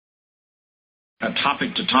a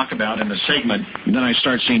topic to talk about in the segment, and then I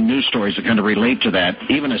start seeing news stories that kind of relate to that.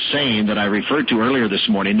 Even a saying that I referred to earlier this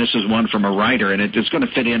morning, this is one from a writer, and it's going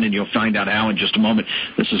to fit in, and you'll find out how in just a moment.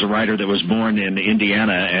 This is a writer that was born in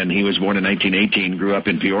Indiana, and he was born in 1918, grew up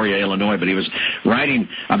in Peoria, Illinois, but he was writing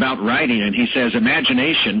about writing, and he says,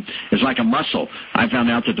 imagination is like a muscle. I found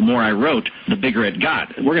out that the more I wrote, the bigger it got.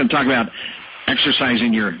 We're going to talk about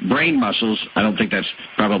exercising your brain muscles. I don't think that's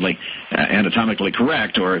probably anatomically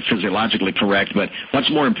correct or physiologically correct, but what's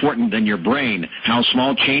more important than your brain? How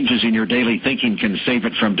small changes in your daily thinking can save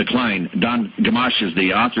it from decline. Don Gamache is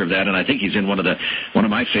the author of that, and I think he's in one of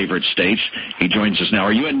my favorite states. He joins us now.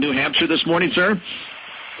 Are you in New Hampshire this morning, sir?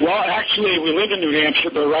 Well, actually, we live in New Hampshire,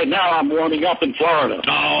 but right now I'm warming up in Florida.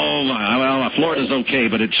 Oh, well, Florida's okay,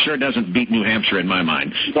 but it sure doesn't beat New Hampshire in my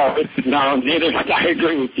mind. No, neither. I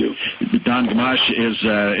agree with you. Don Gamache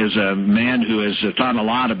is a man who has thought a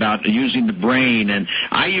lot about using the brain, and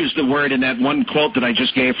I use the word in that one quote that I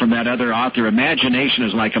just gave from that other author, imagination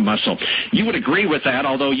is like a muscle. You would agree with that,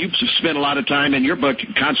 although you've spent a lot of time in your book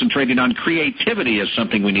concentrating on creativity as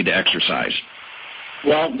something we need to exercise.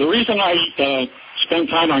 Well, the reason I spend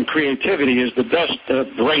time on creativity is the best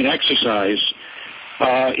brain exercise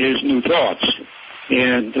is new thoughts.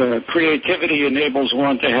 And creativity enables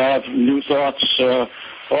one to have new thoughts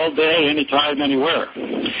all day, anytime, anywhere.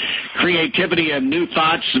 Creativity and new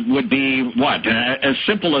thoughts would be what? As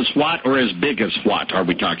simple as what or as big as what are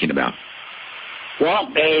we talking about?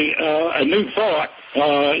 Well, a new thought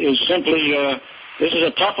is simply, this is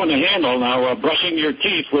a tough one to handle now, brushing your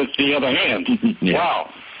teeth with the other hand. Yeah. Wow.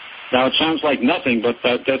 Now, it sounds like nothing, but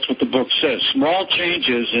that's what the book says. Small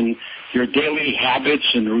changes in your daily habits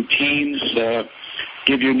and routines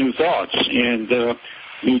give you new thoughts, and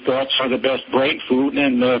new thoughts are the best brain food,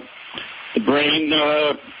 and the brain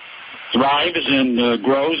thrives and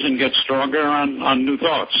grows and gets stronger on new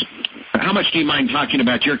thoughts. How much do you mind talking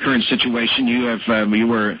about your current situation? You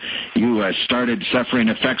started suffering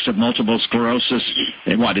effects of multiple sclerosis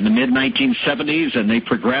in the mid-1970s, and they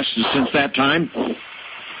progressed since that time?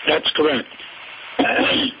 That's correct.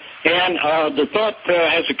 And the thought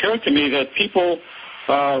has occurred to me that people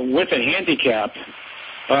with a handicap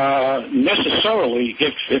necessarily,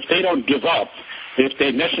 if they don't give up, if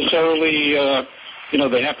they necessarily,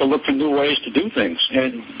 they have to look for new ways to do things.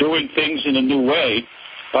 And doing things in a new way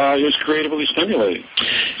is creatively stimulating.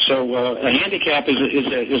 So a handicap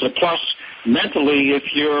is a plus mentally if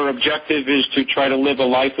your objective is to try to live a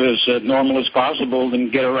life as normal as possible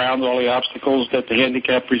and get around all the obstacles that the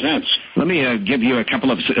handicap presents. Let me give you a couple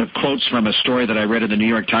of quotes from a story that I read in the New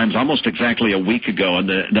York Times almost exactly a week ago, and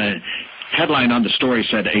the headline on the story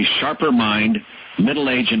said, "A Sharper Mind, Middle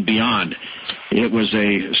Age and Beyond." It was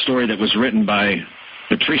a story that was written by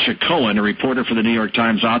Patricia Cohen, a reporter for the New York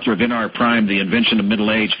Times, author of In Our Prime, The Invention of Middle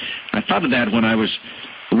Age. I thought of that when I was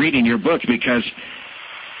reading your book because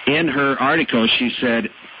in her article she said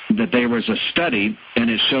that there was a study, and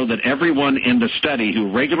it showed that everyone in the study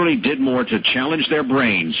who regularly did more to challenge their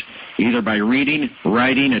brains, either by reading,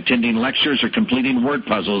 writing, attending lectures, or completing word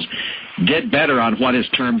puzzles, did better on what is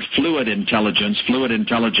termed fluid intelligence. Fluid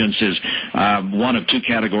intelligence is one of two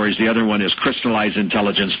categories. The other one is crystallized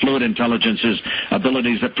intelligence. Fluid intelligence is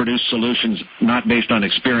abilities that produce solutions not based on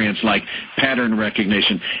experience, like pattern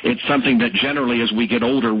recognition. It's something that generally, as we get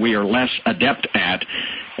older, we are less adept at.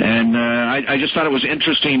 And I just thought it was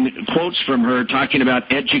interesting quotes from her talking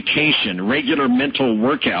about education, regular mental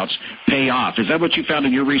workouts pay off. Is that what you found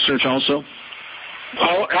in your research also?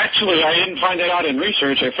 Oh, actually, I didn't find it out in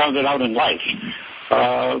research. I found it out in life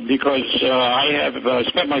because I have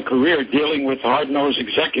spent my career dealing with hard-nosed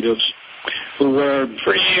executives who were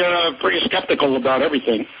pretty skeptical about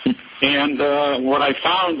everything. And what I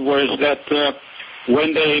found was that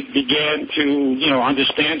when they began to,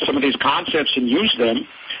 understand some of these concepts and use them,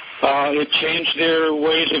 it changed their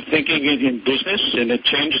ways of thinking in business, and it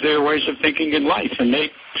changed their ways of thinking in life. And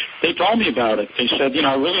they told me about it. They said,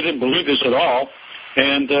 I really didn't believe this at all,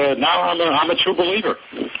 and now I'm a true believer.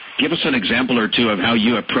 Give us an example or two of how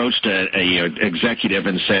you approached a executive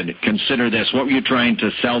and said, consider this. What were you trying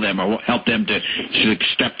to sell them or help them to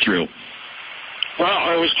step through? Well,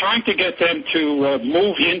 I was trying to get them to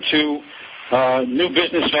move into new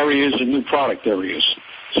business areas and new product areas.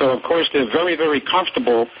 So, of course, they're very, very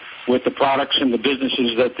comfortable with the products and the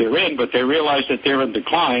businesses that they're in, but they realize that they're in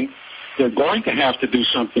decline. They're going to have to do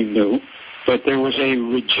something new, but there was a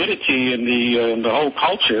rigidity in the whole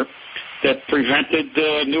culture that prevented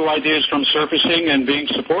new ideas from surfacing and being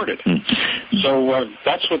supported. So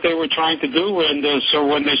that's what they were trying to do, and so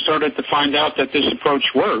when they started to find out that this approach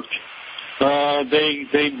worked,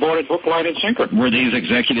 they bought it hook, line, and sinker. Were these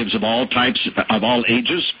executives of all types, of all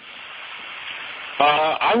ages?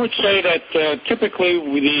 I would say that typically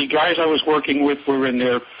the guys I was working with were in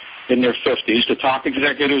their 50s. The top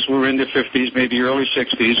executives were in their 50s, maybe early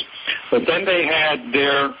 60s. But then they had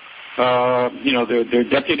their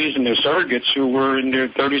deputies and their surrogates who were in their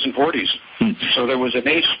 30s and 40s. So there was an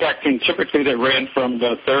age spectrum typically that ran from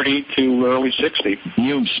 30 to early 60.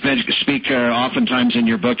 You speak oftentimes in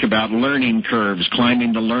your book about learning curves,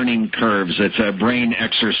 climbing the learning curves. It's a brain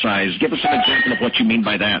exercise. Give us an example of what you mean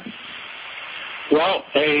by that. Well,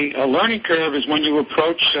 a learning curve is when you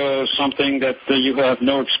approach something that you have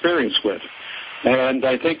no experience with. And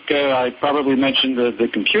I think I probably mentioned the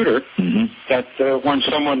computer, that when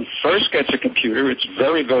someone first gets a computer, it's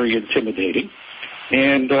very, very intimidating.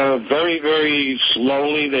 And very, very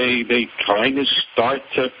slowly they kind of start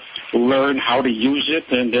to learn how to use it.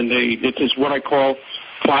 And then it is what I call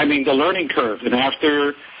climbing the learning curve. And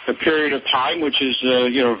after a period of time, which is,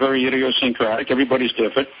 very idiosyncratic, everybody's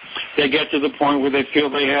different, they get to the point where they feel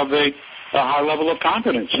they have a high level of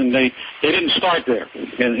confidence, and they didn't start there.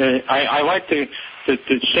 And I like to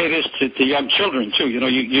say this to young children too. You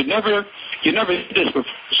never did this before,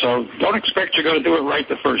 so don't expect you're going to do it right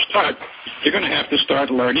the first time. You're going to have to start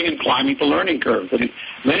learning and climbing the learning curve. And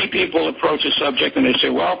many people approach a subject and they say,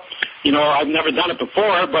 well, I've never done it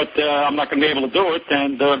before, but I'm not going to be able to do it,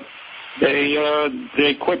 and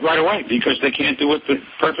they quit right away because they can't do it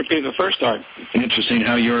perfectly the first time. Interesting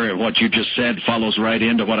how what you just said follows right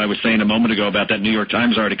into what I was saying a moment ago about that New York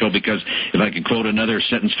Times article, because if I could quote another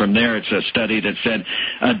sentence from there, it's a study that said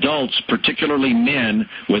adults, particularly men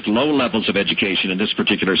with low levels of education in this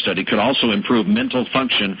particular study, could also improve mental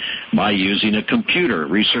function by using a computer.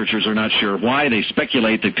 Researchers are not sure why. They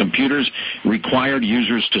speculate that computers required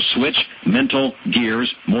users to switch mental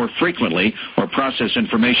gears more frequently or process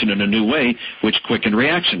information in a new way, which quickened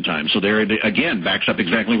reaction time. So there, again, backs up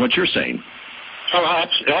exactly what you're saying. Oh,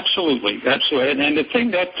 absolutely. And the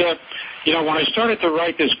thing that, when I started to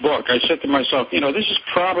write this book, I said to myself, this is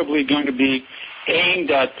probably going to be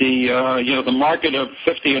aimed at the market of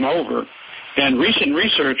 50 and over. And recent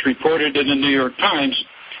research reported in the New York Times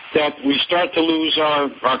that we start to lose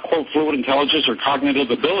our quote, fluid intelligence or cognitive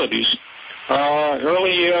abilities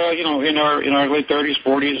early, in our late 30s,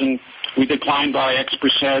 40s, and we declined by X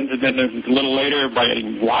percent, and then a little later by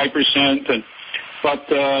Y percent. But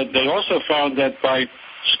they also found that by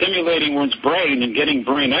stimulating one's brain and getting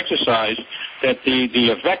brain exercise, that the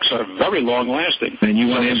effects are very long-lasting. And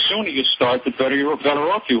the sooner you start, the better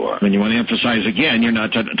off you are. And you want to emphasize again, you're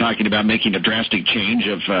not talking about making a drastic change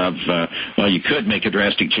you could make a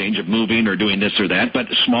drastic change of moving or doing this or that, but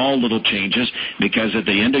small little changes, because at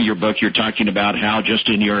the end of your book, you're talking about how just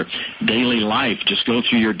in your daily life, just go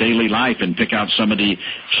through your daily life and pick out some of the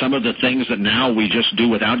things that now we just do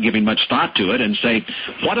without giving much thought to it and say,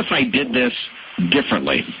 what if I did this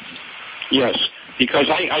differently? Yes, because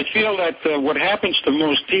I feel that what happens to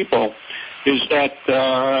most people is that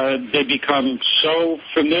they become so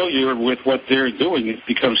familiar with what they're doing. It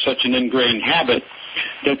becomes such an ingrained habit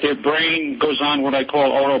that their brain goes on what I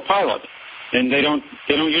call autopilot, and they don't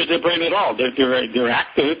use their brain at all. They're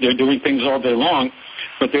active, they're doing things all day long,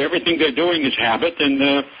 but everything they're doing is habit,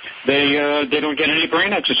 and they don't get any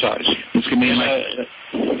brain exercise. This can mean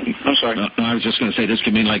I'm sorry. I was just going to say this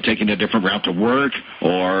could mean like taking a different route to work,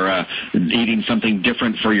 or eating something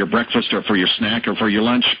different for your breakfast or for your snack or for your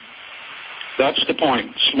lunch. That's the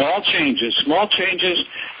point. Small changes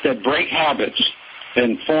that break habits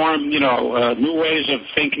and form, new ways of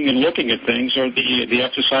thinking and looking at things are the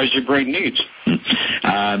exercise your brain needs.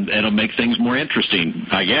 It'll make things more interesting,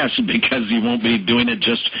 I guess, because you won't be doing it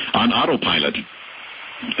just on autopilot.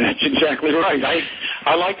 That's exactly right.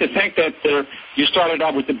 I like to think that you started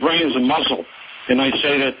out with the brain as a muscle. And I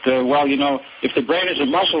say that, if the brain is a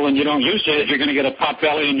muscle and you don't use it, you're going to get a pot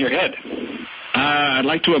belly in your head. I'd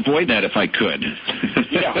like to avoid that if I could.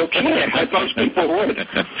 Yeah, okay. I thought people would.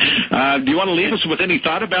 Do you want to leave us with any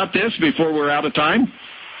thought about this before we're out of time?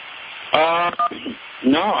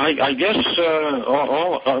 No, I guess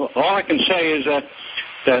all I can say is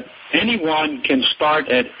that anyone can start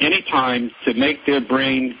at any time to make their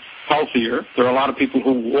brain healthier. There are a lot of people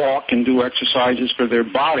who walk and do exercises for their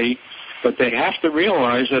body, but they have to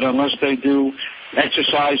realize that unless they do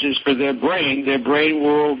exercises for their brain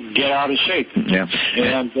will get out of shape. Yeah.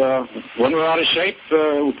 And when we're out of shape,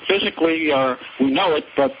 physically, we know it,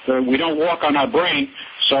 but we don't walk on our brain,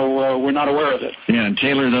 so we're not aware of it. Yeah, and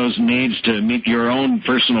tailor those needs to meet your own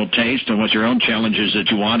personal taste and what your own challenges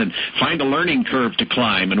that you want, and find a learning curve to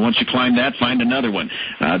climb. And once you climb that, find another one.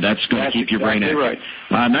 That's going to keep your brain active. Right.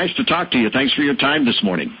 Nice to talk to you. Thanks for your time this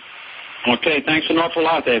morning. Okay, thanks an awful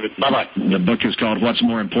lot, David. Bye-bye. The book is called What's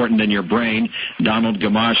More Important Than Your Brain. Donald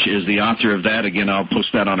Gamache is the author of that. Again, I'll post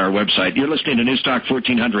that on our website. You're listening to News Talk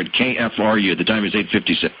 1400 KFRU. The time is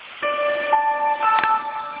 8:56.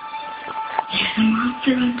 There's a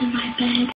monster under my bed.